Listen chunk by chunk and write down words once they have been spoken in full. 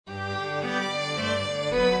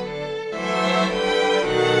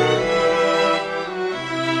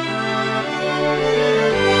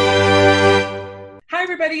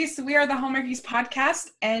ladies. We are the Hallmarkies podcast,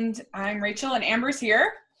 and I'm Rachel, and Amber's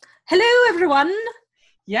here. Hello, everyone.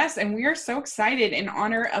 Yes, and we are so excited in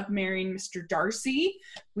honor of marrying Mr. Darcy.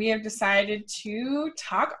 We have decided to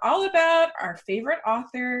talk all about our favorite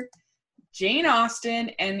author, Jane Austen,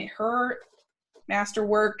 and her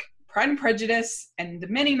masterwork, Pride and Prejudice, and the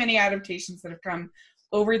many, many adaptations that have come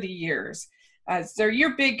over the years. So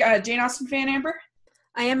you're a big Jane Austen fan, Amber?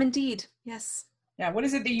 I am indeed, yes. Yeah, what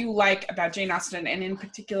is it that you like about Jane Austen, and in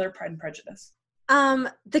particular, Pride and Prejudice?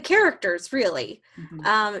 The characters, really.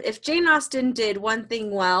 Mm-hmm. If Jane Austen did one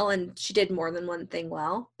thing well, and she did more than one thing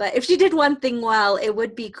well, but if she did one thing well, it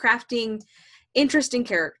would be crafting interesting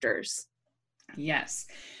characters. Yes.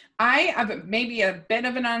 I have maybe a bit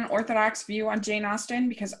of an unorthodox view on Jane Austen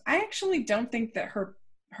because I actually don't think that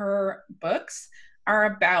her books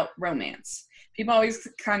are about romance. People always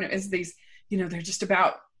kind of is these, they're just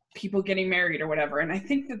about people getting married or whatever. And I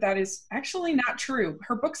think that is actually not true.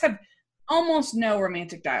 Her books have almost no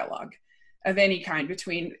romantic dialogue of any kind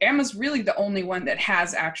between. Emma's really the only one that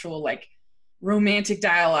has actual romantic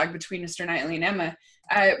dialogue between Mr. Knightley and Emma.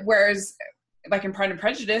 Whereas like in Pride and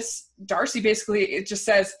Prejudice, Darcy basically, it just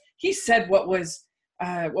says, he said what was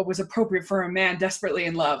appropriate for a man desperately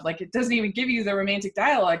in love. Like, it doesn't even give you the romantic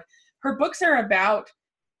dialogue. Her books are about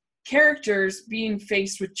characters being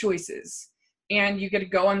faced with choices. And you get to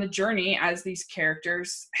go on the journey as these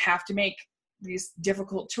characters have to make these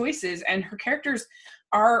difficult choices. And her characters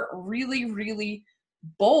are really, really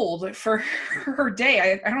bold for her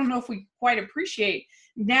day. I don't know if we quite appreciate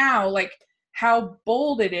now, how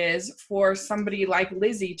bold it is for somebody like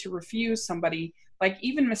Lizzie to refuse somebody, like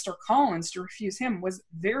even Mr. Collins to refuse him was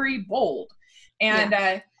very bold. And,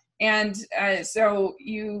 so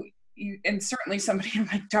you, and certainly somebody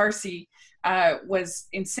like Darcy was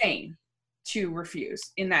insane to refuse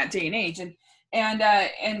in that day and age.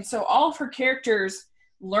 And so all of her characters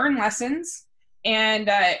learn lessons and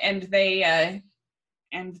they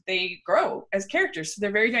grow as characters. So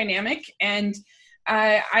they're very dynamic. And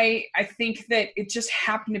I think that it just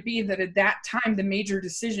happened to be that at that time, the major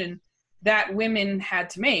decision that women had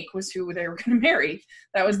to make was who they were going to marry.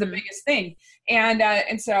 That was the biggest thing.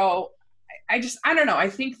 And so I don't know. I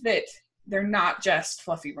think that they're not just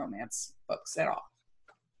fluffy romance books at all.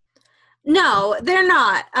 No, they're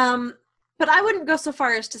not. But I wouldn't go so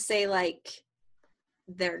far as to say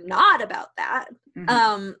they're not about that.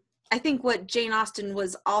 Mm-hmm. I think what Jane Austen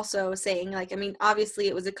was also saying, obviously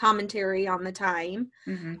it was a commentary on the time.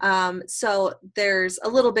 Mm-hmm. So there's a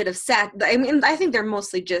little bit of I think they're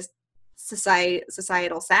mostly just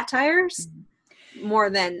societal satires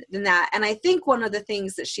more than that. And I think one of the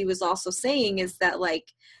things that she was also saying is that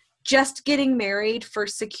just getting married for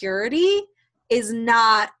security is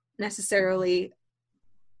not necessarily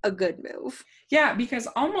a good move. Yeah, because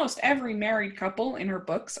almost every married couple in her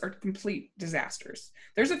books are complete disasters.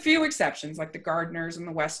 There's a few exceptions, like the Gardners and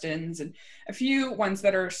the Westons, and a few ones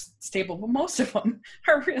that are stable, but most of them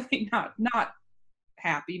are really not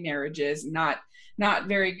happy marriages, not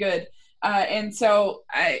very good. And so,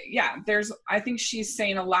 I think she's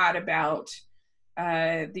saying a lot about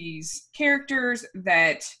these characters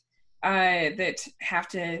that have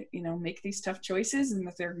to, make these tough choices, and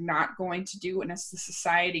that they're not going to do what the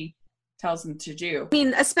society tells them to do.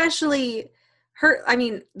 Especially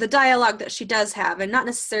the dialogue that she does have, and not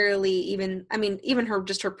necessarily even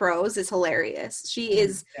her prose is hilarious. She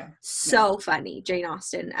is so funny, Jane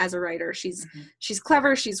Austen, as a writer. She's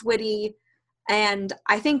clever, she's witty, and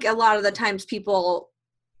I think a lot of the times people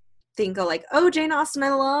think oh, Jane Austen,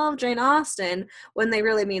 I love Jane Austen, when they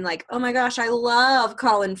really mean oh my gosh, I love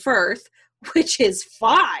Colin Firth, which is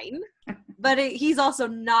fine, but he's also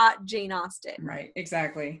not Jane Austen. Right,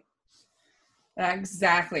 exactly.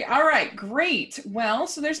 All right, great. Well,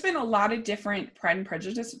 so there's been a lot of different Pride and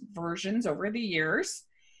Prejudice versions over the years,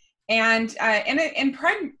 and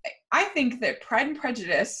Pride. I think that Pride and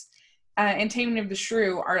Prejudice and Taming of the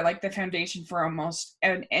Shrew are the foundation for almost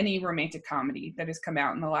any romantic comedy that has come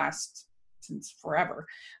out in the last since forever.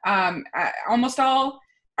 Almost all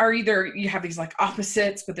are either you have these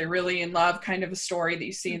opposites, but they're really in love kind of a story that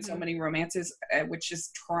you see in so many romances, which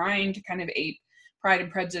is trying to kind of ape Pride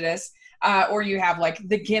and Prejudice. Or you have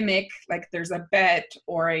the gimmick, there's a bet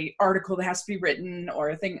or a article that has to be written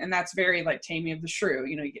or a thing, and that's very Taming of the Shrew.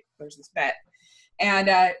 There's this bet,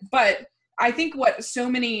 and but I think what so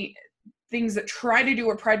many things that try to do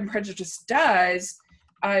what Pride and Prejudice does,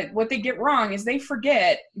 what they get wrong is they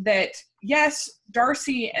forget that yes,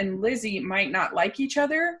 Darcy and Lizzie might not like each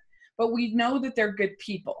other, but we know that they're good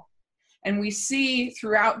people, and we see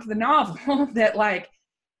throughout the novel that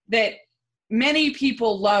that many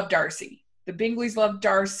people love Darcy. the Bingleys love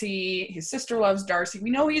Darcy. His sister loves Darcy. We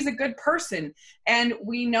know he's a good person. And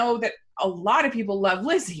we know that a lot of people love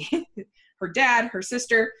Lizzie, her dad, her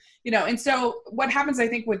sister, and so what happens, I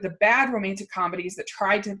think, with the bad romantic comedies that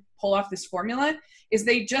try to pull off this formula is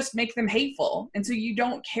they just make them hateful. And so you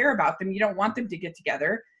don't care about them. You don't want them to get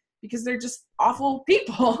together because they're just awful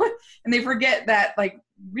people. And they forget that, like,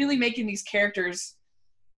 really making these characters,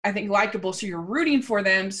 I think, likable, so you're rooting for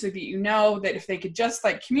them, so that you know that if they could just,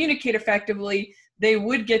 like, communicate effectively, they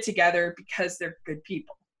would get together because they're good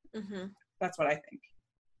people. Mm-hmm. That's what I think.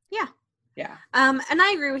 Yeah. Yeah. And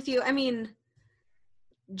I agree with you. I mean,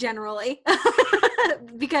 generally,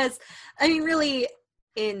 because I mean, really,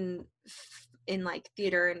 in like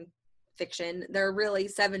theater and fiction, there are really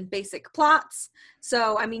 7 basic plots.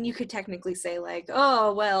 So I mean, you could technically say, like,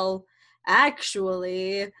 oh well,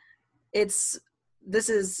 actually, this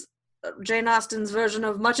is Jane Austen's version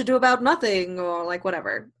of Much Ado About Nothing, or like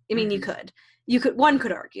whatever. I mean, one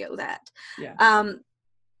could argue that. Yeah.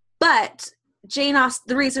 But Jane Austen,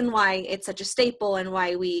 the reason why it's such a staple and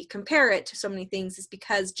why we compare it to so many things is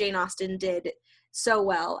because Jane Austen did so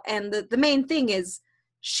well. And the main thing is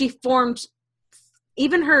she formed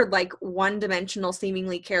even her, like, one-dimensional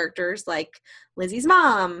seemingly characters, like Lizzie's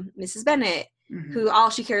mom, Mrs. Bennet, who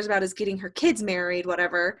all she cares about is getting her kids married,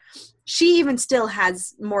 whatever. She even still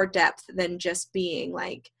has more depth than just being,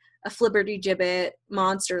 like, a flibberty-gibbet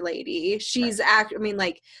monster lady. She's I mean,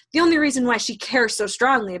 like, the only reason why she cares so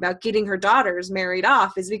strongly about getting her daughters married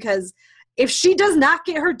off is because if she does not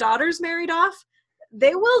get her daughters married off,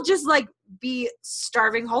 they will just, like, be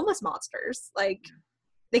starving homeless monsters. Like,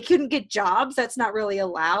 they couldn't get jobs. That's not really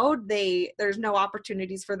allowed. There's no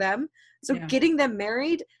opportunities for them. So getting them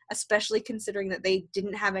married, especially considering that they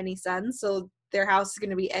didn't have any sons, so their house is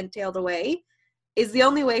going to be entailed away, is the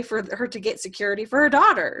only way for her to get security for her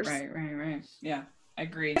daughters. Right. Yeah, I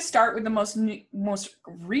agree. Let's start with the most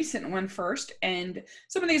recent one first, and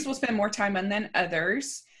some of these we'll spend more time on than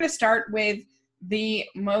others. I'm going to start with the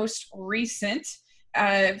most recent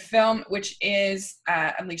film, which is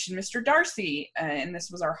Unleashing Mr. Darcy, and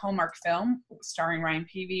this was our Hallmark film starring Ryan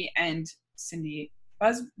Peavy and Cindy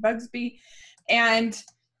Busby, and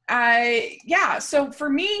so for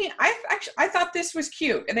me, I thought this was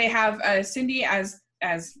cute. They have Cindy as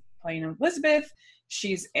playing Elizabeth.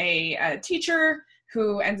 She's a teacher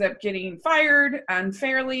who ends up getting fired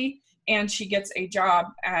unfairly, and she gets a job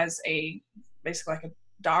as basically like a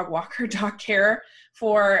dog walker, dog carer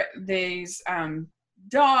for these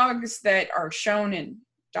dogs that are shown in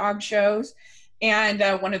dog shows. And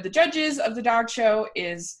one of the judges of the dog show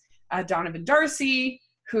is Donovan Darcy,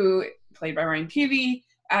 who played by Ryan Peavy,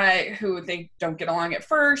 who they don't get along at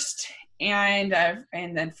first, and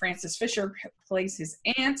then Frances Fisher plays his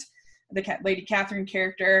aunt, the Lady Catherine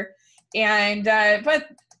character, and but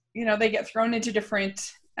they get thrown into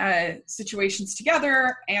different situations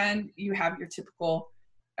together, and you have your typical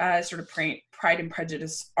sort of Pride and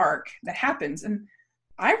Prejudice arc that happens, and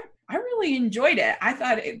I really enjoyed it. I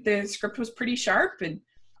thought the script was pretty sharp, and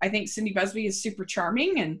I think Cindy Busby is super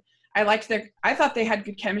charming, and I thought they had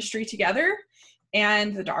good chemistry together.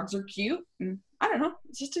 And the dogs are cute, and I don't know,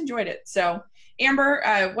 just enjoyed it. So,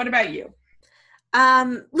 Amber, what about you?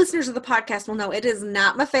 Listeners of the podcast will know it is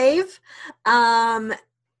not my fave. And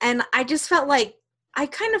I just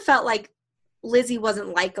kind of felt like Lizzie wasn't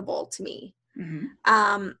likable to me.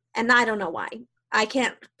 Mm-hmm. And I don't know why. I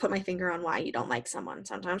can't put my finger on why you don't like someone.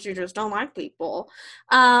 Sometimes you just don't like people.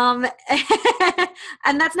 And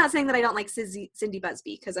that's not saying that I don't like Cindy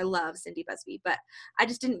Busby, because I love Cindy Busby, but I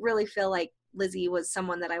just didn't really feel like Lizzie was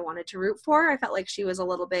someone that I wanted to root for. I felt like she was a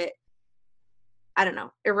little bit, I don't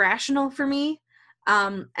know, irrational for me.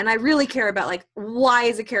 And I really care about, like, why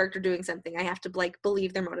is a character doing something? I have to, like,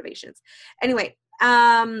 believe their motivations. Anyway,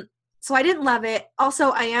 so I didn't love it. Also,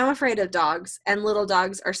 I am afraid of dogs, and little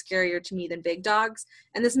dogs are scarier to me than big dogs.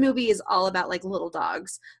 And this movie is all about, like, little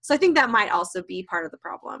dogs. So I think that might also be part of the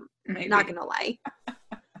problem. Maybe. Not gonna lie.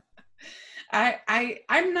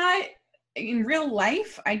 I'm not, in real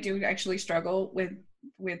life, I do actually struggle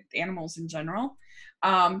with animals in general.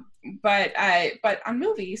 But on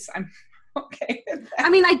movies, I'm okay with that. I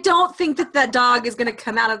mean, I don't think that dog is gonna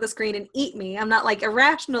come out of the screen and eat me. I'm not, like,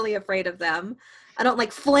 irrationally afraid of them. I don't,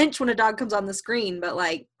 like, flinch when a dog comes on the screen, but,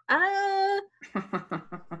 like, I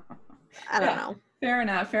don't know. Fair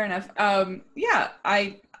enough. Yeah,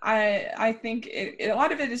 I think a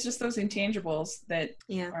lot of it is just those intangibles that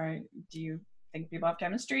are, do you think people have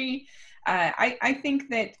chemistry? I think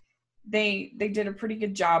that they did a pretty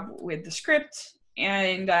good job with the script,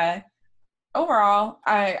 and overall,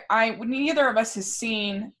 neither of us has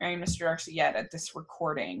seen Mr. Darcy yet at this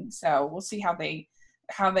recording, so we'll see how they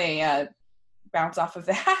bounce off of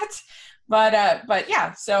that. But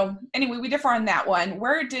yeah, so anyway, we differ on that one.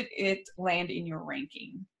 Where did it land in your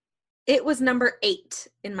ranking? It was number 8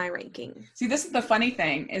 in my ranking. See, this is the funny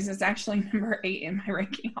thing, is it's actually number 8 in my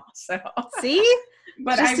ranking also. See?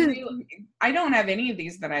 But I don't have any of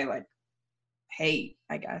these that I like hate,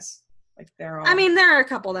 I guess. Like they're all... I mean, there are a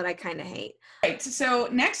couple that I kind of hate. Right. So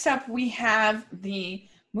next up we have the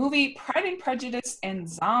movie Pride and Prejudice and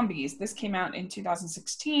Zombies. This came out in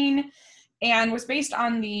 2016 and was based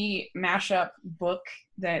on the mashup book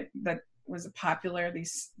that was popular.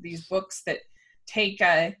 These books that take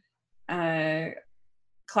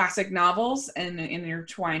classic novels and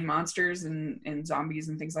intertwine monsters and zombies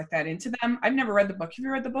and things like that into them. I've never read the book. Have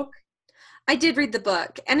you read the book? I did read the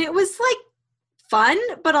book, and it was like fun,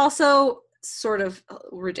 but also sort of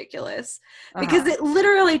ridiculous because it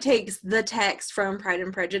literally takes the text from Pride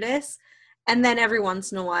and Prejudice, and then every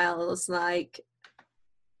once in a while it's like,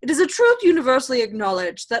 it is a truth universally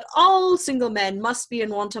acknowledged that all single men must be in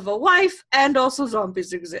want of a wife, and also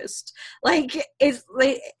zombies exist. Like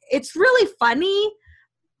it's really funny,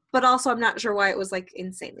 but also I'm not sure why it was like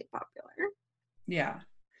insanely popular. Yeah,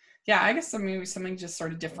 I guess maybe something just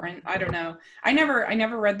sort of different. I don't know. I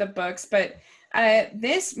never read the books, but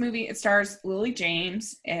this movie, it stars Lily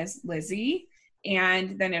James as Lizzie,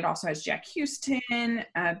 and then it also has Jack Houston,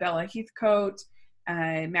 Bella Heathcote,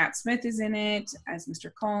 Matt Smith is in it as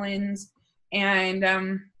Mr. Collins, and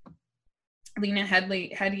Lena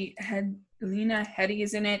Headey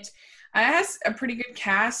is in it. It has a pretty good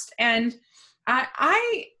cast, and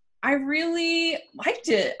I really liked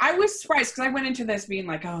it. I was surprised because I went into this being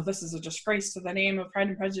like, oh, this is a disgrace to the name of Pride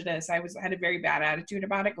and Prejudice. I had a very bad attitude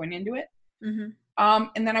about it going into it. Mm-hmm.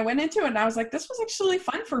 And then I went into it and I was like, this was actually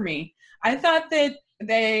fun for me. I thought that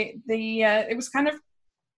it was kind of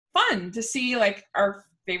fun to see like our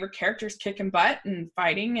favorite characters kicking butt and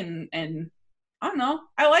fighting and I don't know.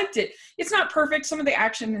 I liked it. It's not perfect. Some of the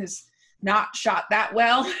action is not shot that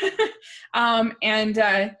well.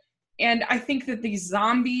 And I think that these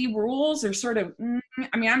zombie rules are sort of,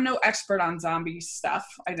 I mean, I'm no expert on zombie stuff.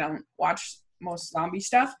 I don't watch most zombie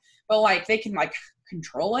stuff, but like they can like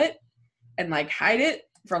control it and like hide it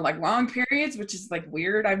for like long periods, which is like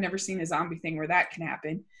weird. I've never seen a zombie thing where that can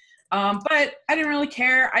happen. But I didn't really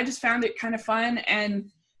care. I just found it kind of fun. And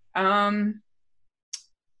I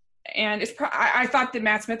thought that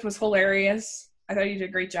Matt Smith was hilarious. I thought he did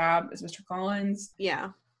a great job as Mr. Collins.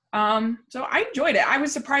 Yeah. So I enjoyed it. I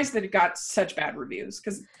was surprised that it got such bad reviews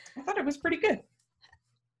because I thought it was pretty good.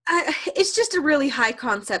 It's just a really high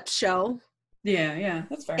concept show. Yeah,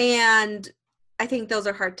 that's fair. And I think those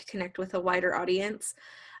are hard to connect with a wider audience.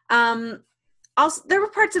 Also, there were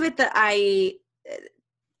parts of it that I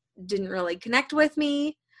didn't really connect with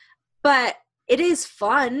me, but it is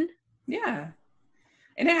fun. Yeah.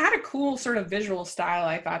 And it had a cool sort of visual style,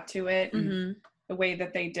 I thought, to it. And the way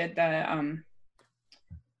that they did the,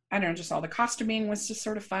 I don't know, just all the costuming was just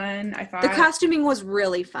sort of fun, I thought. The costuming was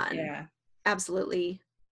really fun. Yeah. Absolutely.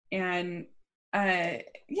 And,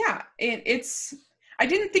 yeah, it's, I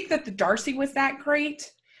didn't think that the Darcy was that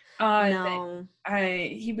great. No.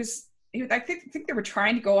 I think they were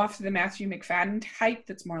trying to go off to the Matthew McFadden type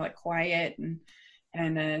that's more like quiet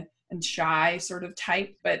and shy sort of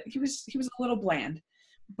type, but he was a little bland.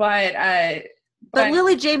 But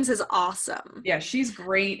Lily James is awesome. Yeah, she's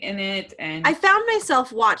great in it. And I found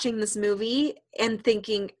myself watching this movie and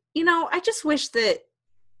thinking, I just wish that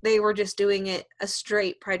they were just doing it a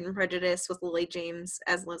straight Pride and Prejudice with Lily James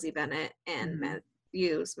as Lizzie Bennet and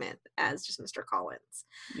Matthew Smith as just Mr. Collins.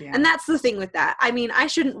 Yeah. And that's the thing with that. I mean, I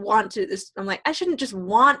shouldn't just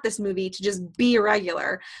want this movie to just be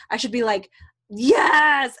regular. I should be like,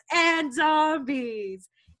 yes, and zombies.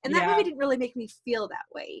 And that movie didn't really make me feel that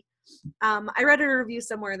way. I read a review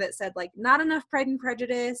somewhere that said like not enough Pride and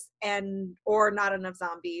Prejudice or not enough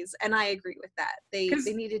zombies, and I agree with that. They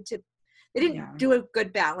didn't do a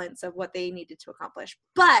good balance of what they needed to accomplish,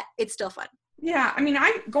 but it's still fun. Yeah, I mean,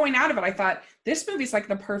 going out of it, I thought this movie's like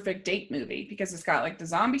the perfect date movie because it's got like the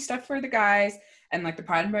zombie stuff for the guys and like the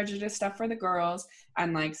Pride and Prejudice stuff for the girls,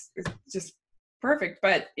 and like it's just perfect.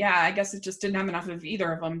 But yeah, I guess it just didn't have enough of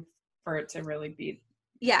either of them for it to really be.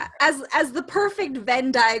 Yeah, as the perfect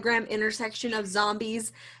Venn diagram intersection of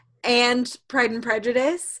zombies and Pride and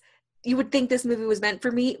Prejudice, you would think this movie was meant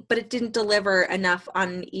for me, but it didn't deliver enough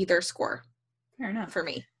on either score. Fair enough. For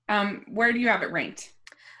me. Where do you have it ranked?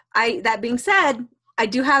 That being said, I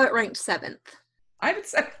do have it ranked 7th. I have it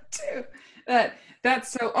 7th too.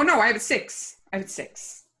 That's so. Oh no, I have it 6. I have it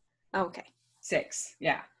 6. Okay. 6.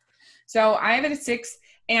 Yeah. So I have it at 6.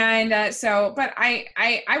 And but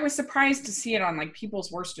I was surprised to see it on like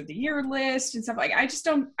people's worst of the year list and stuff like. I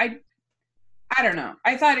I don't know.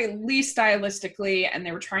 I thought at least stylistically, and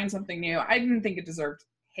they were trying something new. I didn't think it deserved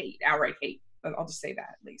outright hate. But I'll just say that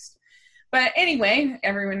at least. But anyway,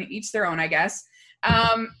 everyone eats their own, I guess.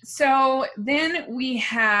 So then we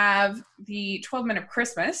have the 12 Men of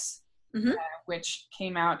Christmas, which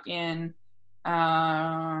came out in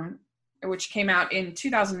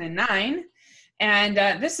 2009. And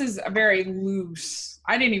this is a very loose,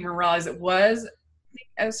 I didn't even realize it was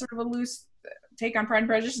a sort of a loose take on Pride and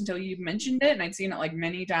Prejudice until you mentioned it, and I'd seen it like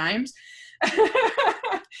many times.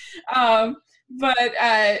 But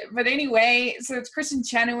anyway, so it's Kristen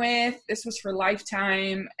Chenoweth. This was for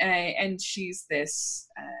Lifetime, and she's this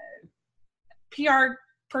PR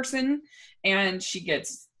person, and she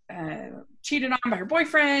gets cheated on by her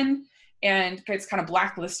boyfriend, and gets kind of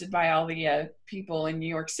blacklisted by all the people in New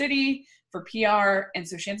York City for PR, and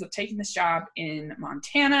so she ends up taking this job in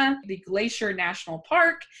Montana, the Glacier National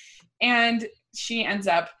Park, and she ends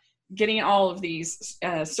up getting all of these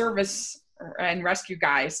service and rescue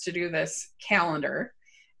guys to do this calendar,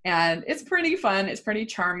 and it's pretty fun. It's pretty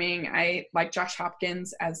charming. I like Josh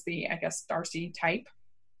Hopkins as the, I guess, Darcy type.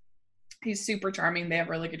 He's super charming. They have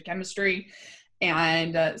really good chemistry,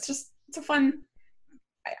 and it's a fun.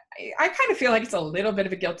 I kind of feel like it's a little bit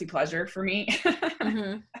of a guilty pleasure for me.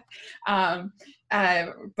 But I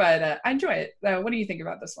enjoy it. What do you think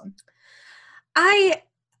about this one? I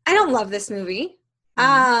don't love this movie.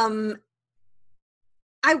 I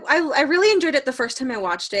really enjoyed it the first time I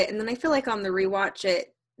watched it, and then I feel like on the rewatch I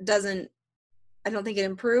don't think it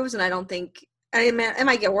improves, and I don't think it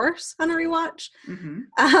might get worse on a rewatch.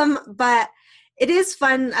 But it is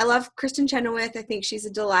fun. I love Kristen Chenoweth. I think she's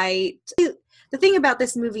a delight. The thing about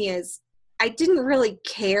this movie is I didn't really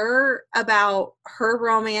care about her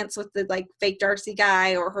romance with the like fake Darcy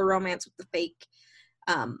guy or her romance with the fake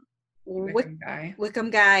Wickham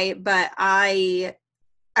guy, but I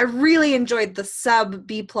really enjoyed the sub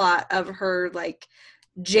B plot of her like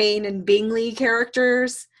Jane and Bingley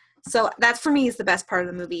characters. So that for me is the best part of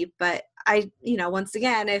the movie. But once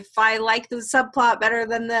again, if I like the subplot better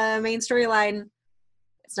than the main storyline,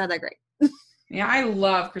 it's not that great. Yeah, I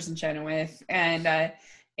love Kristen Chenoweth, and I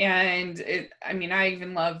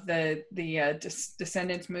even love the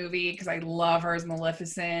Descendants movie because I love her as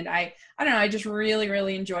Maleficent. I don't know, I just really,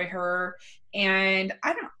 really enjoy her, and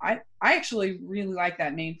I actually really like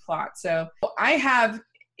that main plot. So I have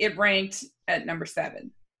it ranked at number 7.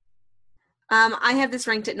 I have this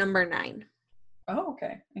ranked at number 9. Oh,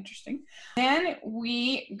 okay. Interesting. Then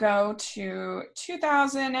we go to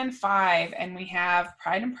 2005, and we have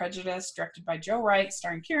Pride and Prejudice, directed by Joe Wright,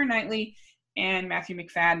 starring Keira Knightley and Matthew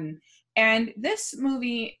McFadden. And this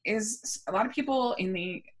movie is, a lot of people in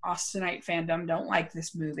the Austenite fandom don't like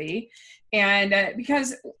this movie. And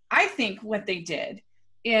because I think what they did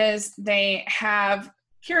is they have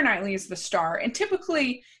Keira Knightley as the star. And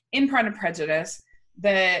typically in Pride and Prejudice,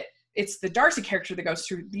 it's the Darcy character that goes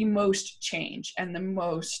through the most change and the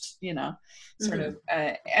most,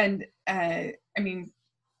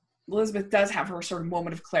 Elizabeth does have her sort of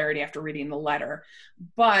moment of clarity after reading the letter.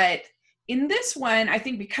 But in this one, I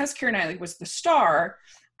think because Keira Knightley was the star,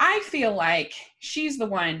 I feel like she's the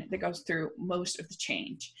one that goes through most of the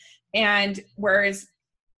change. And whereas,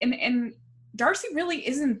 and Darcy really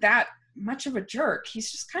isn't that much of a jerk.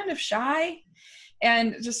 He's just kind of shy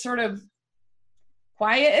and just sort of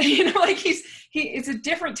quiet, it's a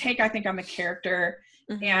different take, I think, on the character.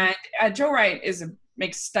 And Joe Wright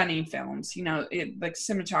makes stunning films, like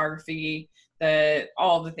cinematography,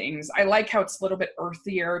 all the things. I like how it's a little bit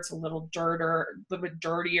earthier, it's a little bit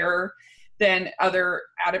dirtier than other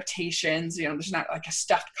adaptations. There's not like a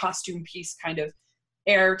stuffed costume piece kind of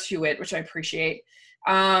air to it, which I appreciate.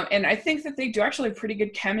 And I think that they do actually have pretty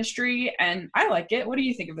good chemistry, and I like it. What do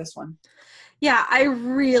you think of this one? Yeah, I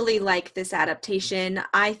really like this adaptation.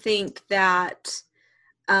 I think that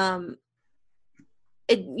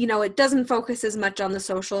it doesn't focus as much on the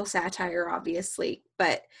social satire, obviously,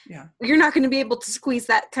 but you're not going to be able to squeeze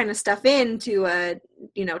that kind of stuff into a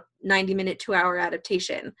 90-minute, 2-hour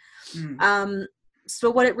adaptation.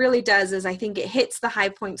 So what it really does is I think it hits the high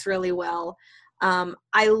points really well.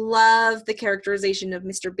 I love the characterization of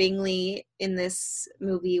Mr. Bingley in this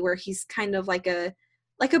movie, where he's kind of like a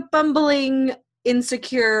bumbling,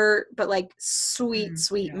 insecure, but like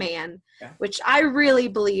sweet man, which I really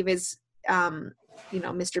believe is,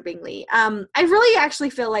 Mr. Bingley. I really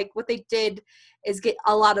actually feel like what they did is get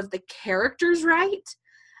a lot of the characters right.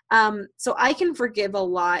 So I can forgive a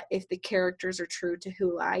lot if the characters are true to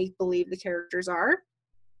who I believe the characters are.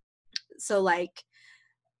 So like,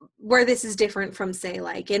 where this is different from, say,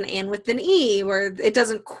 like an Anne with an E, where it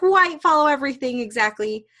doesn't quite follow everything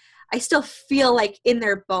exactly. I still feel like in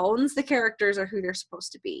their bones, the characters are who they're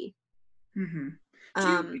supposed to be. Mm-hmm.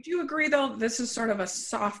 Do you agree, though, this is sort of a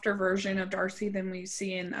softer version of Darcy than we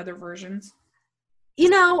see in other versions? You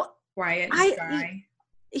know, Quiet and shy.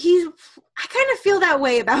 I kind of feel that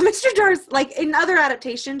way about Mr. Darcy. Like in other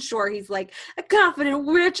adaptations, sure, he's like a confident,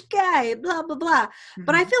 rich guy, blah, blah, blah. Mm-hmm.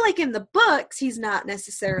 But I feel like in the books, he's not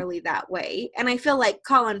necessarily that way. And I feel like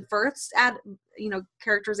Colin Firth's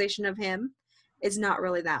characterization of him is not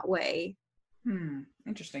really that way.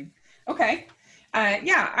 Interesting. Okay.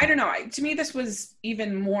 Yeah, I don't know. To me, this was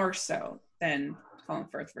even more so than Colin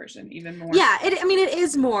Firth version, even more. Yeah, it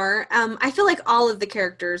is more. I feel like all of the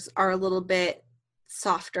characters are a little bit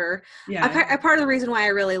softer. Yeah. A part of the reason why I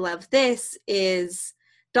really love this is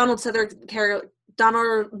Donald Sutherland's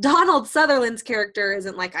character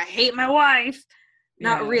isn't like, I hate my wife.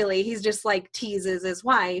 Not really. He's just like teases his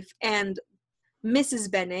wife. And Mrs.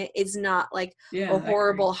 Bennet is not like a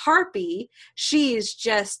horrible harpy. She is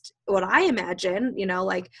just what I imagine,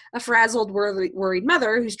 like a frazzled, worried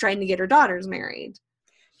mother who's trying to get her daughters married.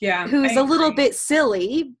 Yeah. Who's a little bit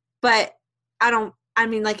silly, but I don't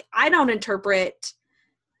interpret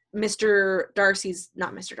Mr.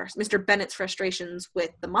 Bennet's frustrations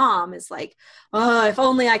with the mom is like, oh, if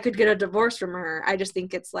only I could get a divorce from her. I just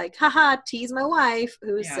think it's like, haha, tease my wife,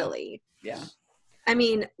 who is silly. Yeah. I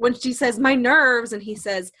mean, when she says my nerves, and he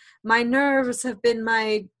says, my nerves have been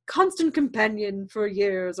my constant companion for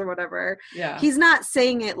years or whatever. Yeah. He's not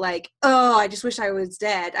saying it like, oh, I just wish I was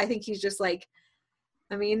dead. I think he's just like,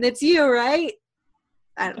 I mean, it's you, right?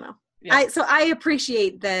 I don't know. Yeah. So I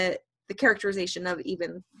appreciate the characterization of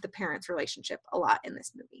even the parents' relationship a lot in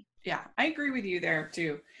this movie. Yeah, I agree with you there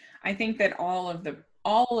too. I think that all of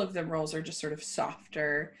the roles are just sort of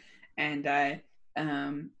softer and a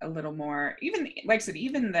little more, even like I said,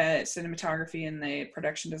 even the cinematography and the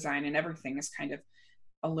production design and everything is kind of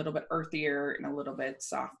a little bit earthier and a little bit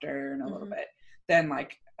softer and a little bit than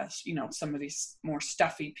like some of these more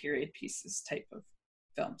stuffy period pieces type of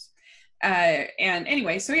films. And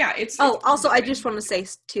anyway, so yeah, it's also I just want to say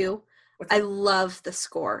too, I love the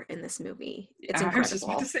score in this movie. It's incredible. I was just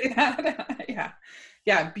about to say that.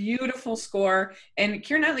 Yeah, beautiful score. And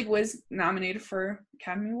Keira Knightley was nominated for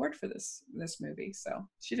Academy Award for this movie, so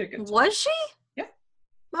she did a good job. Was she? Yeah.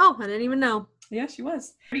 Oh, I didn't even know. Yeah, she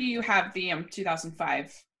was. Where do you have the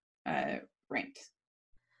 2005 ranked?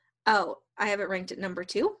 Oh, I have it ranked at number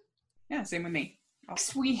 2. Yeah, same with me.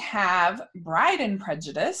 Next, we have Bride and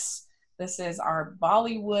Prejudice. This is our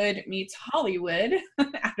Bollywood meets Hollywood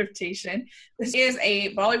adaptation. This is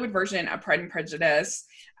a Bollywood version of Pride and Prejudice,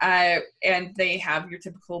 and they have your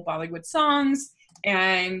typical Bollywood songs,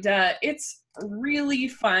 and it's really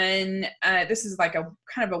fun. This is like a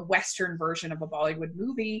kind of a Western version of a Bollywood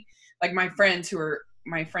movie. Like my friends who are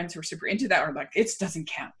super into that are like, it doesn't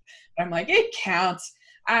count. But I'm like, it counts.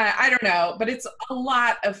 I don't know, but it's a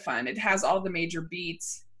lot of fun. It has all the major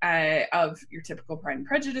beats of your typical Pride and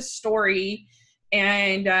Prejudice story,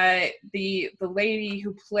 and the lady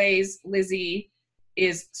who plays Lizzie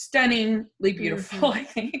is stunningly beautiful, I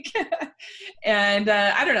think. And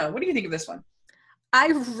I don't know, what do you think of this one? I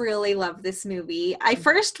really love this movie. I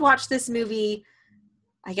first watched this movie,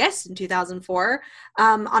 I guess, in 2004,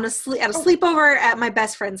 at a sleepover at my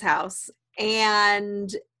best friend's house,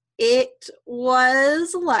 and it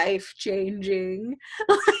was life-changing.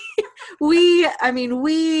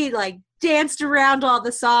 We like danced around all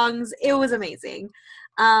the songs. It was amazing.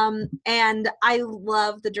 And I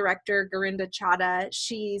love the director, Garinda Chadha.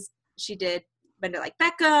 She did Bend It Like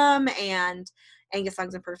Beckham and Angus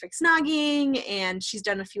Songs and Perfect Snogging, and she's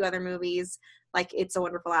done a few other movies like It's a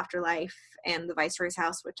Wonderful Afterlife and The Viceroy's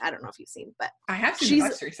House, which I don't know if you've seen, but I have seen The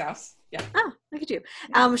Viceroy's House. Yeah. Oh, look at you.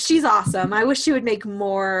 She's awesome. I wish she would make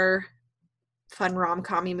more fun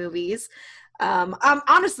rom-com-y movies.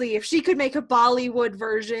 Honestly, if she could make a Bollywood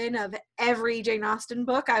version of every Jane Austen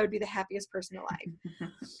book, I would be the happiest person alive.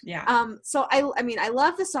 Yeah. So I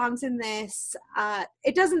love the songs in this.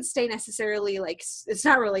 It doesn't stay necessarily like, it's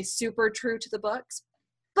not really super true to the books,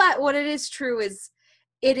 but what it is true is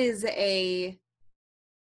it is a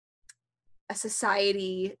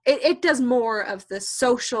society. It does more of the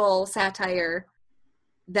social satire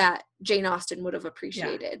that Jane Austen would have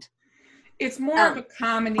appreciated. Yeah. It's more of a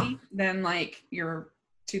comedy than like your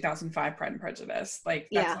 2005 Pride and Prejudice. Like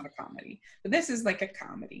that's not a comedy, but this is like a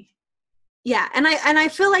comedy. Yeah, and I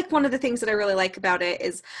feel like one of the things that I really like about it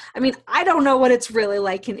is, I mean, I don't know what it's really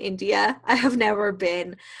like in India. I have never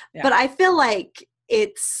been, but I feel like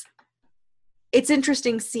it's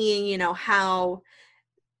interesting seeing, how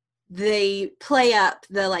they play up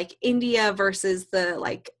the like India versus the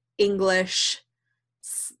like English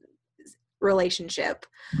relationship.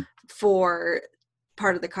 for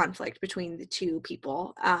part of the conflict between the two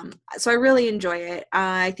people. So I really enjoy it.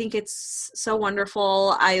 I think it's so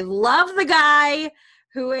wonderful. I love the guy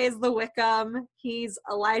who is the Wickham. He's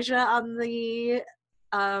Elijah on the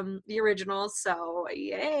original, so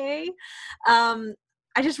yay.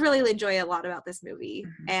 I just really enjoy a lot about this movie,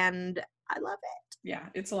 and I love it. Yeah,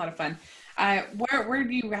 it's a lot of fun. Where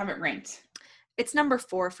do you have it ranked? It's number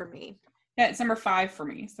 4 for me. Yeah, it's number 5 for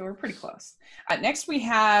me, so we're pretty close. Next, we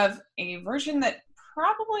have a version that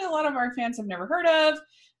probably a lot of our fans have never heard of.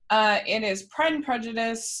 It is Pride and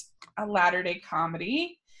Prejudice, a Latter-day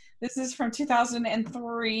comedy. This is from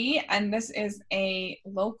 2003, and this is a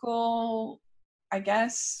local, I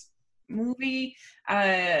guess, movie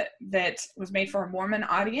that was made for a Mormon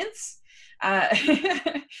audience.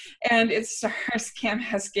 And it stars Cam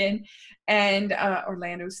Heskin and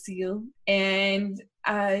Orlando Seal. And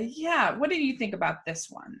yeah, what did you think about this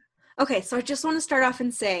one? Okay, so I just want to start off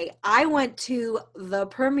and say, I went to the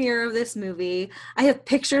premiere of this movie. I have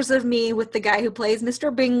pictures of me with the guy who plays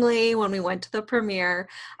Mr. Bingley when we went to the premiere.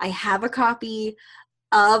 I have a copy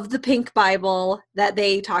of the Pink Bible that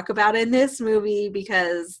they talk about in this movie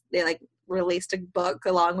because they like released a book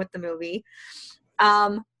along with the movie.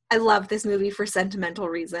 I love this movie for sentimental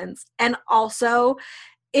reasons. And also,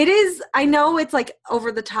 it is, I know it's like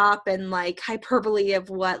over the top and like hyperbole of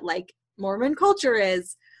what like Mormon culture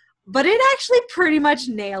is, but it actually pretty much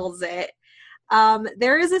nails it.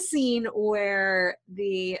 There is a scene where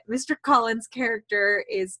the Mr. Collins character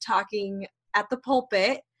is talking at the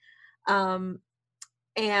pulpit,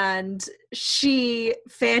 and she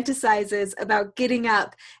fantasizes about getting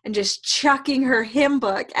up and just chucking her hymn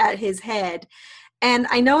book at his head. And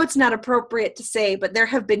I know it's not appropriate to say, but there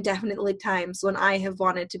have been definitely times when I have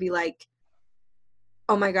wanted to be like,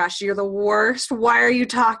 oh my gosh, you're the worst. Why are you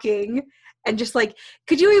talking? And just like,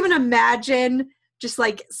 could you even imagine just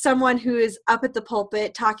like someone who is up at the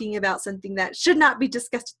pulpit talking about something that should not be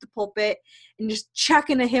discussed at the pulpit and just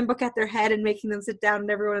chucking a hymn book at their head and making them sit down,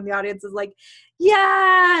 and everyone in the audience is like,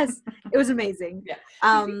 yes. It was amazing. Yeah.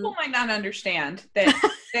 People might not understand that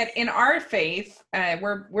that in our faith,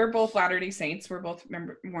 we're both Latter-day Saints, we're both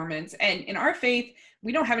Mormons, and in our faith,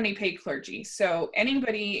 we don't have any paid clergy. So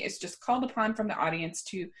anybody is just called upon from the audience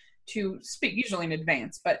to speak, usually in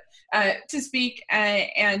advance, but to speak.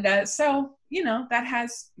 So, you know, that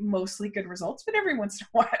has mostly good results, but every once in a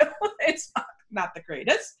while, it's not the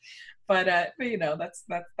greatest. But you know,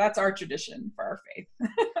 that's our tradition for our faith.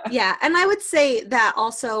 Yeah, and I would say that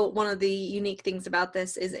also one of the unique things about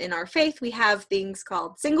this is in our faith, we have things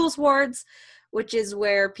called singles wards, which is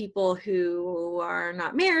where people who are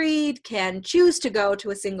not married can choose to go to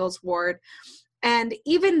a singles ward. And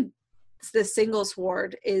even the singles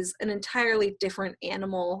ward is an entirely different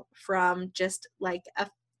animal from just like a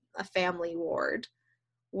family ward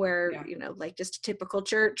where, yeah, you know, like just a typical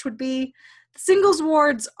church would be. The singles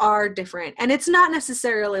wards are different. And it's not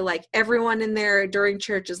necessarily like everyone in there during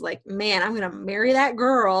church is like, man, I'm going to marry that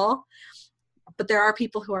girl. But there are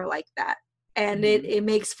people who are like that. And it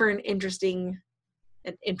makes for an interesting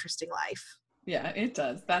life. Yeah, it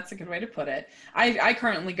does. That's a good way to put it. I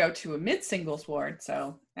currently go to a mid-singles ward,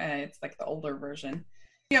 so it's like the older version.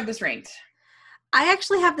 You have this ranked? I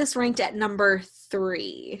actually have this ranked at number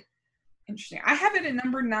 3. Interesting. I have it at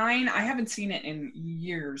number 9. I haven't seen it in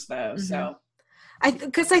years, though, so.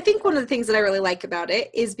 Because I think one of the things that I really like about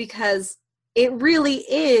it is because it really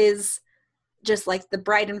is just like the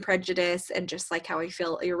Pride and Prejudice, and just like how I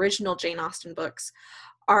feel the original Jane Austen books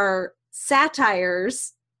are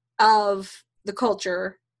satires of the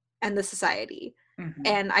culture and the society.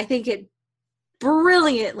 And I think it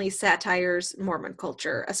brilliantly satires Mormon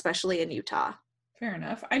culture, especially in Utah. Fair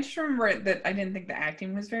enough. I just remember that I didn't think the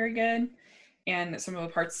acting was very good, and that some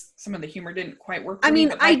of the humor didn't quite work for me.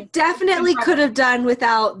 Me, I definitely could have done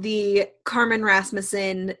without the Carmen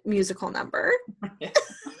Rasmussen musical number.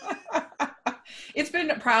 It's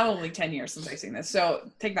been probably 10 years since I've seen this, so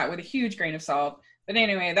take that with a huge grain of salt. But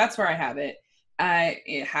anyway, that's where I have it.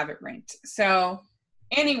 Have it ranked. So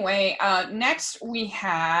anyway, next we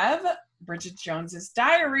have Bridget Jones's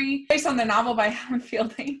Diary, based on the novel by Helen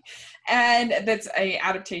Fielding, and that's a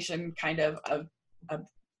adaptation kind of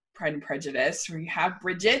Pride and Prejudice, where you have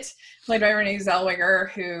Bridget, played by Renee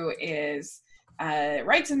Zellweger, who is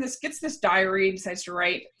gets this diary, decides to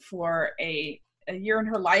write for a year in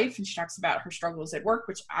her life, and she talks about her struggles at work,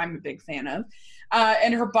 which I'm a big fan of,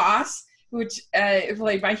 and her boss, which is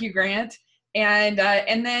played by Hugh Grant. And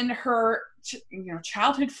then her,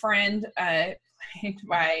 childhood friend, played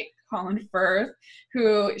by Colin Firth,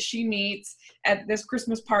 who she meets at this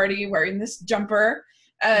Christmas party wearing this jumper,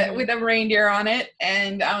 with a reindeer on it.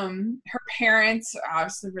 And her parents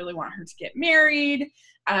obviously really want her to get married.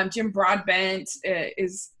 Jim Broadbent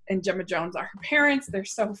and Gemma Jones are her parents. They're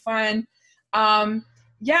so fun.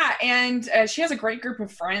 Yeah, and she has a great group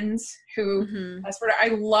of friends who I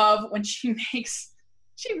love when she makes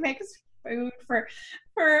food for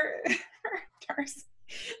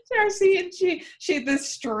Darcy, and she the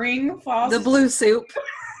string falls, the blue soup,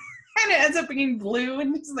 and it ends up being blue,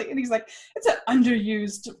 and he's like it's an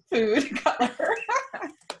underused food color.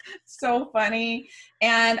 So funny.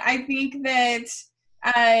 And I think that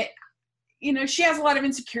she has a lot of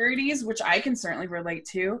insecurities, which I can certainly relate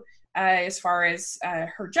to, as far as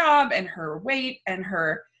her job and her weight and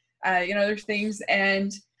her there's things.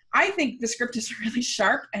 And I think the script is really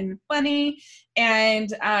sharp and funny,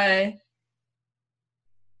 and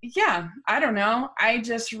yeah, I don't know. I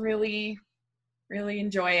just really, really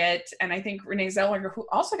enjoy it. And I think Renee Zellweger, who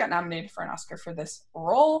also got nominated for an Oscar for this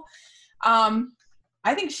role,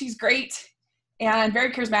 I think she's great and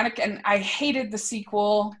very charismatic. And I hated the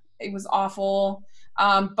sequel. It was awful.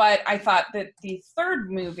 But I thought that the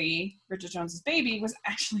third movie, Bridget Jones's Baby, was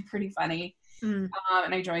actually pretty funny. And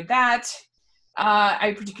I enjoyed that.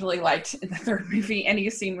 I particularly liked in the third movie, any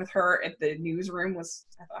scene with her at the newsroom was,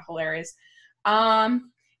 I thought, hilarious.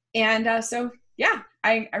 So yeah,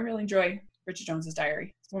 I really enjoy Bridget Jones's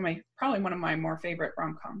Diary. It's probably one of my more favorite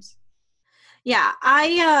rom-coms. Yeah,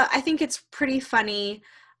 I think it's pretty funny.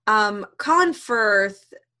 Colin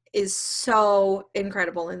Firth is so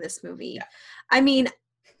incredible in this movie. Yeah. I mean,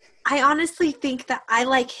 I honestly think that I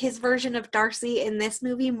like his version of Darcy in this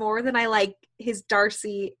movie more than I like his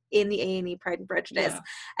Darcy in the A&E Pride and Prejudice. Yeah.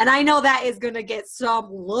 And I know that is going to get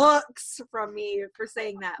some looks from me for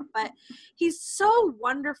saying that, but he's so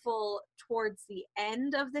wonderful towards the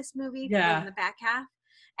end of this movie, in the back half.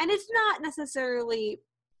 And it's not necessarily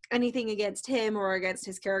anything against him or against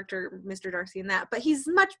his character, Mr. Darcy, in that, but he's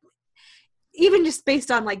much, even just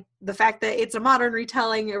based on like the fact that it's a modern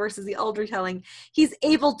retelling versus the old retelling, he's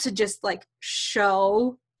able to just like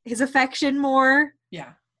show his affection more.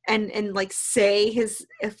 Yeah. And like say his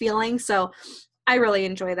feelings. So I really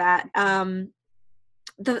enjoy that.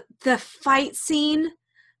 The fight scene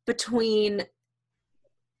between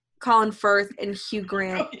Colin Firth and Hugh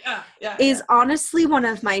Grant is honestly one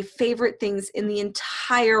of my favorite things in the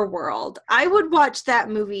entire world. I would watch that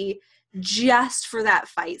movie just for that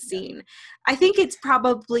fight scene. I think it's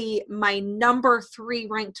probably my number 3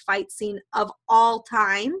 ranked fight scene of all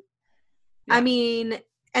time. Yeah. I mean,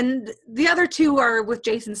 and the other 2 are with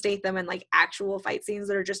Jason Statham and like actual fight scenes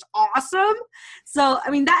that are just awesome. So, I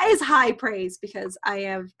mean, that is high praise because I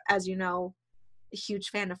am, as you know, a huge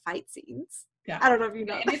fan of fight scenes. Yeah. I don't know if you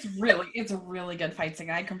know. And it's a really good fight scene.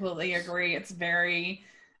 I completely agree. It's very,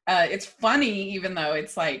 it's funny, even though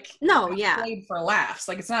it's like played for laughs.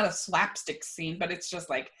 Like it's not a slapstick scene, but it's just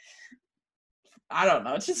like, I don't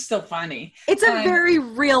know. It's just still funny. It's a very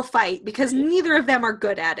real fight because neither of them are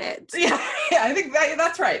good at it. Yeah, I think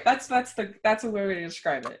that's right. That's a way to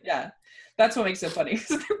describe it. Yeah, that's what makes it funny.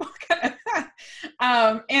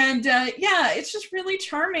 It's just really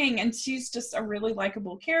charming, and she's just a really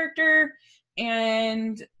likable character.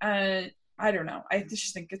 And I don't know. I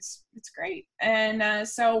just think it's great. And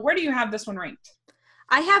so, where do you have this one ranked?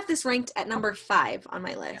 I have this ranked at number 5 on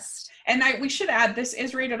my list. Yeah. And we should add, this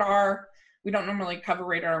is rated R. We don't normally cover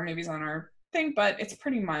rated R movies on our thing, but it's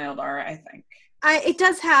pretty mild R, I think. It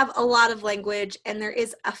does have a lot of language, and there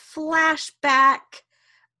is a flashback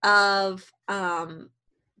of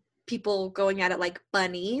people going at it like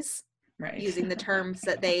bunnies, right? Using the terms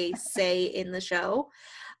that they say in the show.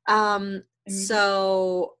 It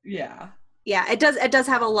does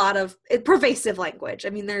have a lot of pervasive language. I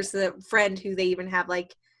mean, there's the friend who they even have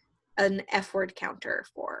like an F word counter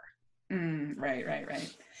for. Right.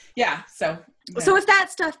 Yeah. So if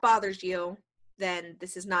that stuff bothers you, then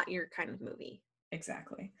this is not your kind of movie.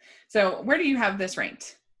 Exactly. So where do you have this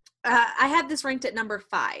ranked? I have this ranked at number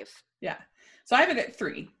 5. Yeah. So I have it at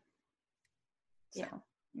 3. So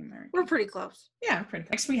we're pretty close. Yeah, pretty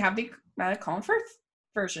close. Next we have the Colin Firth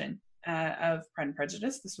version of Pride and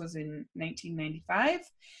Prejudice. This was in 1995,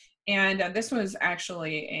 and this was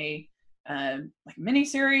actually a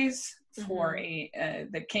miniseries for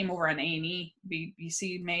that came over on A&E.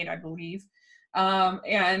 BBC made, I believe,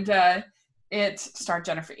 and it starred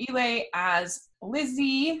Jennifer Ehle as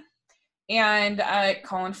Lizzie and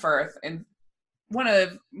Colin Firth, and one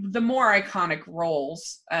of the more iconic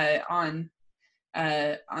roles on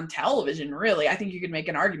television. Really, I think you could make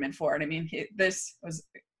an argument for it. I mean, this was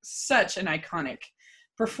such an iconic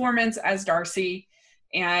performance as Darcy,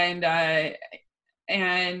 and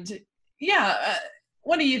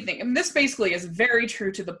what do you think? I mean, this basically is very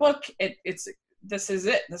true to the book. This is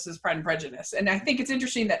it. This is Pride and Prejudice. And I think it's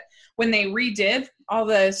interesting that when they redid all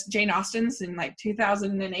the Jane Austens in like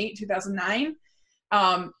 2008, 2009,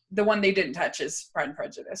 the one they didn't touch is Pride and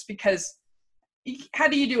Prejudice, because how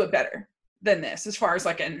do you do it better than this as far as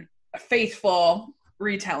like a faithful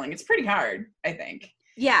retelling? It's pretty hard, I think.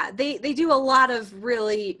 Yeah, they do a lot of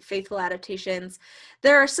really faithful adaptations.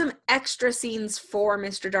 There are some extra scenes for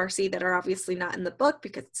Mr. Darcy that are obviously not in the book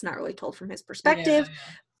because it's not really told from his perspective. Yeah.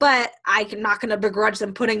 But I'm not going to begrudge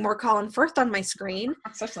them putting more Colin Firth on my screen.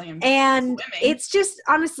 Especially in and swimming. It's just,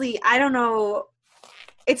 honestly, I don't know.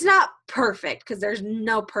 It's not perfect because there's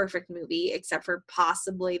no perfect movie except for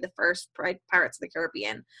possibly the first Pirates of the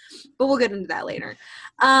Caribbean. But we'll get into that later.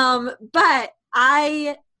 But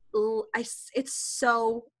it's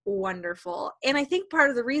so wonderful. And I think part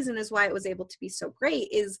of the reason is why it was able to be so great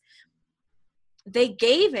is they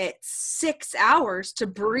gave it 6 hours to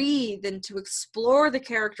breathe and to explore the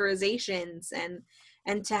characterizations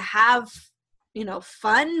and to have,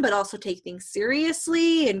 fun, but also take things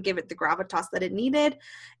seriously and give it the gravitas that it needed.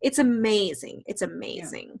 It's amazing. It's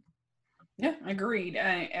amazing. Yeah, agreed.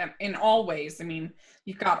 In all ways. I mean,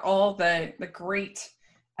 you've got all the great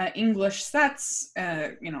English sets,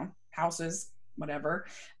 houses, whatever.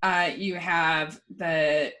 You have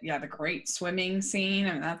the great swimming scene.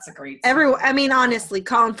 I mean, that's a great scene. Honestly,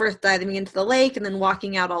 Colin Firth diving into the lake and then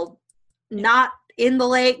walking out all not in the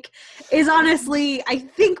lake is honestly, I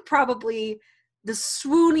think, probably the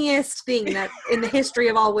swooniest thing that in the history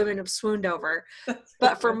of all women have swooned over.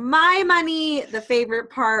 But for my money, the favorite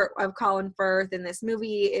part of Colin Firth in this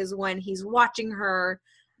movie is when he's watching her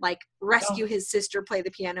rescue his sister play the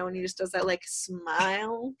piano, and he just does that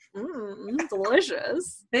smile.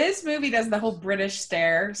 Delicious. This movie does the whole British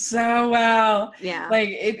stare so well. Yeah.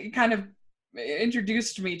 It kind of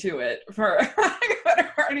introduced me to it for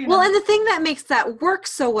Well, and the thing that makes that work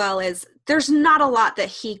so well is there's not a lot that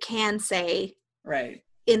he can say right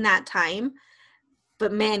in that time,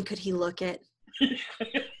 but man, could he look it.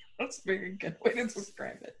 That's a very good way to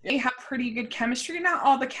describe it. They have pretty good chemistry. Not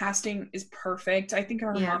all the casting is perfect. I think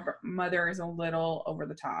her mother is a little over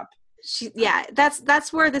the top.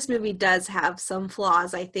 That's where this movie does have some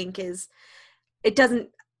flaws. I think is it doesn't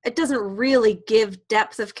really give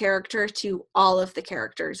depth of character to all of the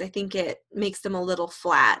characters. I think it makes them a little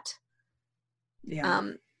flat. Yeah.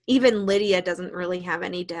 Even Lydia doesn't really have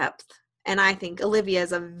any depth. And I think Olivia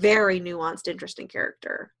is a very nuanced, interesting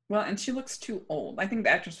character. Well, and she looks too old. I think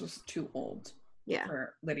the actress was too old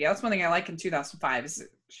for Lydia. That's one thing I like in 2005 is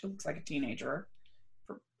she looks like a teenager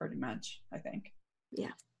pretty much, I think.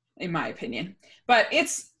 Yeah. In my opinion. But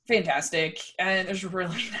it's fantastic. And there's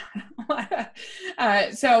really not a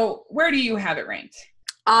lot. So where do you have it ranked?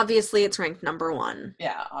 Obviously, it's ranked number 1.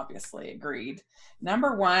 Yeah, obviously. Agreed.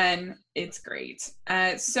 Number 1, it's great.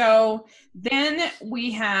 So then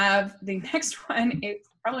we have the next one. It's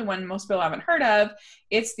probably one most people haven't heard of.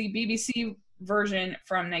 It's the BBC version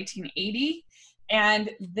from 1980.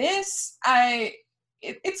 And this,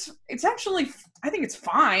 it's actually, I think it's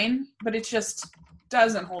fine, but it just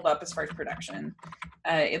doesn't hold up as far as production.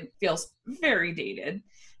 It feels very dated.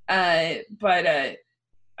 But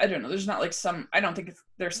I don't know. There's not I don't think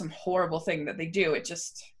there's some horrible thing that they do. It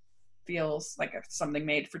just feels like something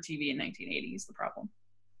made for TV in 1980 is the problem.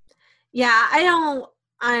 Yeah, I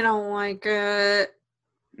don't like it.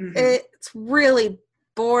 Mm-hmm. It's really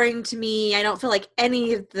boring to me. I don't feel like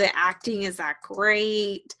any of the acting is that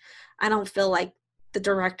great. I don't feel like the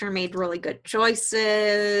director made really good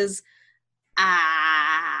choices.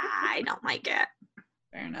 I don't like it.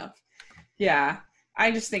 Fair enough. Yeah, I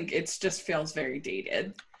just think it just feels very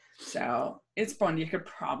dated. So it's one you could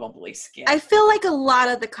probably skip. I feel like a lot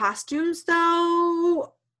of the costumes,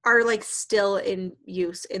 though, are still in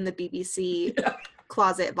use in the BBC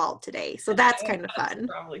closet vault today. So that's kind of fun.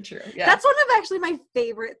 Probably true. Yeah. That's one of actually my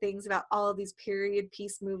favorite things about all of these period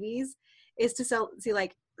piece movies is to see is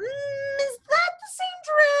that the same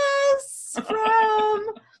dress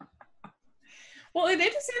from? Well, it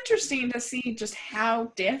is interesting to see just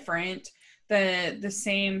how different the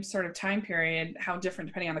same sort of time period, how different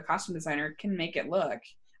depending on the costume designer can make it look.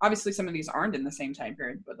 Obviously, some of these aren't in the same time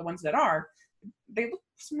period, but the ones that are, they look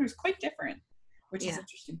sometimes quite different, which is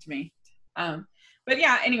interesting to me. But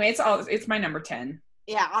yeah, anyway, it's my number 10.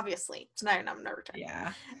 Yeah, obviously, it's my number 10.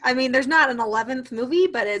 Yeah, I mean, there's not an 11th movie,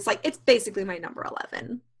 but it's basically my number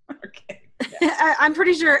 11. Okay. Yeah. I'm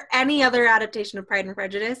pretty sure any other adaptation of Pride and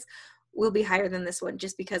Prejudice will be higher than this one,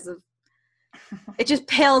 just because of it just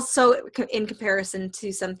pales so in comparison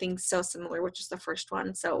to something so similar, which is the first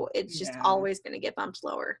one. So it's just always going to get bumped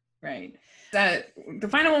lower. Right. The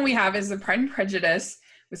final one we have is the Pride and Prejudice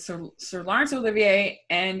with Sir Laurence Olivier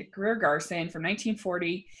and Greer Garson from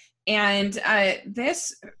 1940. And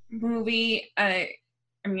this movie, I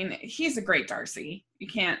mean, he's a great Darcy. You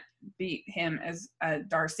can't beat him as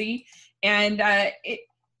Darcy. And I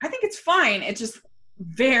think it's fine. It's just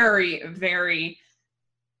very, very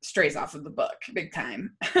strays off of the book big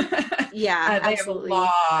time. Yeah, they absolutely. have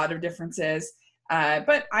a lot of differences.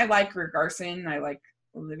 But I like Greer Garson. I like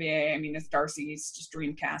Olivier. I mean, it's Darcy's just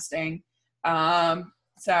dream casting.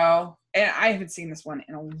 So, and I haven't seen this one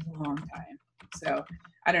in a long time. So,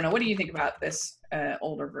 I don't know. What do you think about this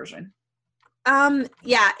older version?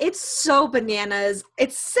 Yeah, it's so bananas.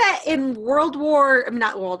 It's set in not World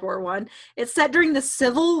War One. It's set during the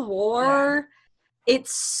Civil War. Yeah.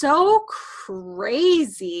 It's so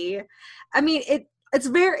crazy. I mean,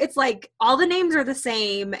 it's like all the names are the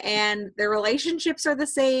same and their relationships are the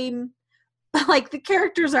same, but like the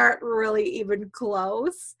characters aren't really even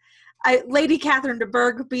close. Lady Catherine de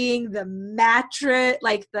Bourgh being the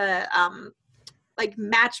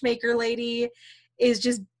matchmaker lady is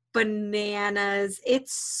just bananas.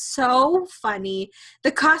 It's so funny.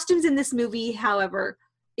 The costumes in this movie, however,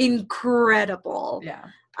 incredible. Yeah.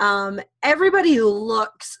 Everybody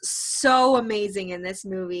looks so amazing in this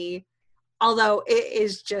movie, although it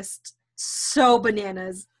is just so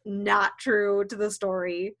bananas, not true to the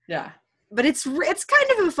story. Yeah. But it's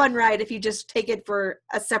kind of a fun ride if you just take it for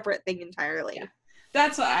a separate thing entirely. Yeah.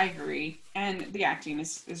 That's what I agree. And the acting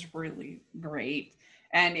is really great.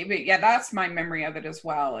 And that's my memory of it as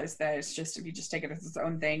well, is that it's just, if you just take it as its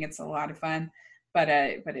own thing, it's a lot of fun. But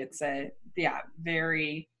it's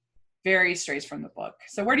very, very strays from the book.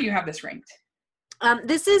 So where do you have this ranked?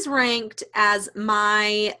 This is ranked as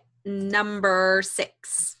my number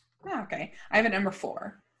 6. Oh, okay. I have it number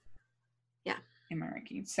 4. Yeah. In my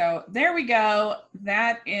ranking. So there we go.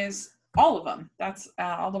 That is all of them. That's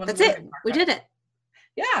all the ones. That's it. We did it.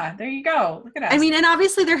 Yeah, there you go. Look at us. I mean, and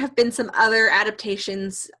obviously there have been some other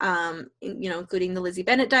adaptations, including the Lizzie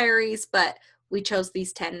Bennet Diaries, but we chose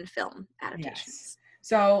these 10 film adaptations. Yes.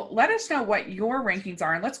 So let us know what your rankings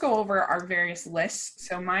are, and let's go over our various lists.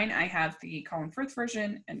 So mine, I have the Colin Firth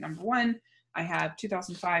version at number 1. I have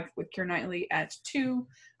 2005 with Keira Knightley at 2.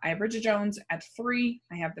 I have Bridget Jones at 3.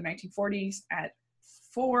 I have the 1940s at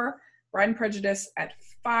 4. Pride and Prejudice at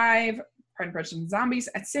 5. Pride and Prejudice and Zombies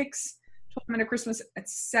at 6. 12 Men of Christmas at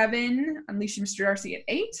 7. Unleashing Mr. Darcy at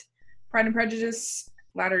 8. Pride and Prejudice,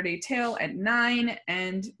 Latter-day Tale at 9.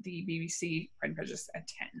 And the BBC Pride and Prejudice at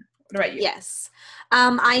 10. What about you? Yes.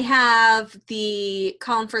 I have the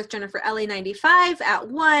Colin Firth, Jennifer Ellie 95 at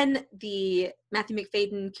 1. The Matthew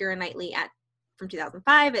Macfadyen, Keira Knightley from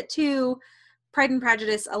 2005 at 2. Pride and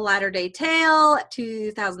Prejudice, A Latter-day Tale,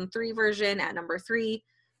 2003 version at number 3.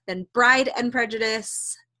 Then Bride and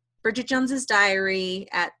Prejudice, Bridget Jones's Diary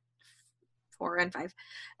at 4 and 5.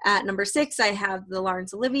 At number 6, I have the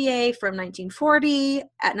Laurence Olivier from 1940.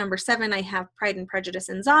 At number 7, I have Pride and Prejudice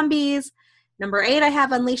and Zombies. Number 8, I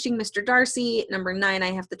have Unleashing Mr. Darcy. Number 9,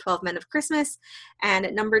 I have The 12 Men of Christmas. And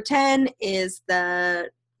at number 10 is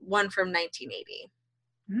the one from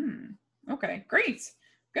 1980. Okay, great.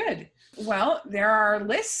 Good. Well, there are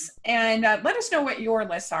lists, and let us know what your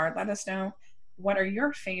lists are. Let us know what are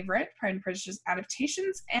your favorite Pride and Prejudice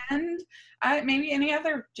adaptations, and maybe any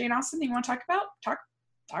other Jane Austen that you want to talk about.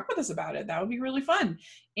 Talk with us about it. That would be really fun.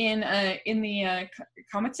 In the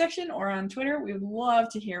comment section or on Twitter, we would love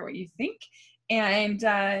to hear what you think. And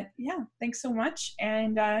thanks so much.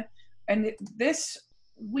 And this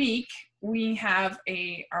week we'll have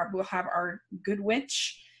our Good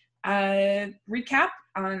Witch recap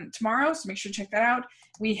on tomorrow, so make sure to check that out.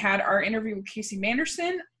 We had our interview with Casey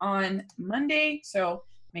Manderson on Monday, so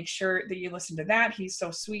make sure that you listen to that. He's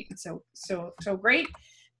so sweet and so great.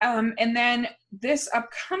 And then this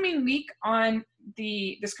coming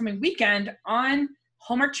weekend on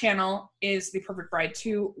Hallmark Channel is The Perfect Bride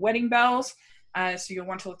 2 Wedding Bells. So you'll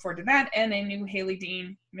want to look forward to that, and a new Haley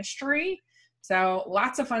Dean mystery. So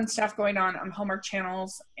lots of fun stuff going on Hallmark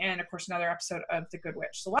channels, and of course another episode of The Good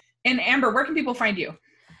Witch. And Amber, where can people find you?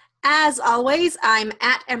 As always, I'm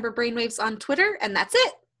at Amber Brainwaves on Twitter, and that's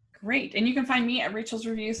it. Great. And you can find me at Rachel's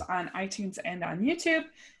Reviews on iTunes and on YouTube.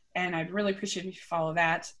 And I'd really appreciate if you follow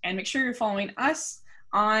that. And make sure you're following us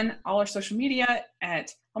on all our social media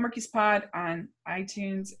at Hallmarkies Pod on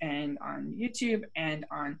iTunes and on YouTube and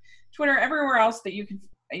on Twitter, everywhere else that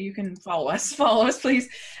you can follow us. Follow us, please.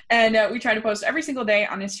 And we try to post every single day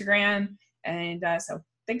on Instagram. And so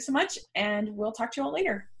thanks so much. And we'll talk to you all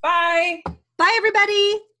later. Bye. Bye,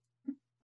 everybody.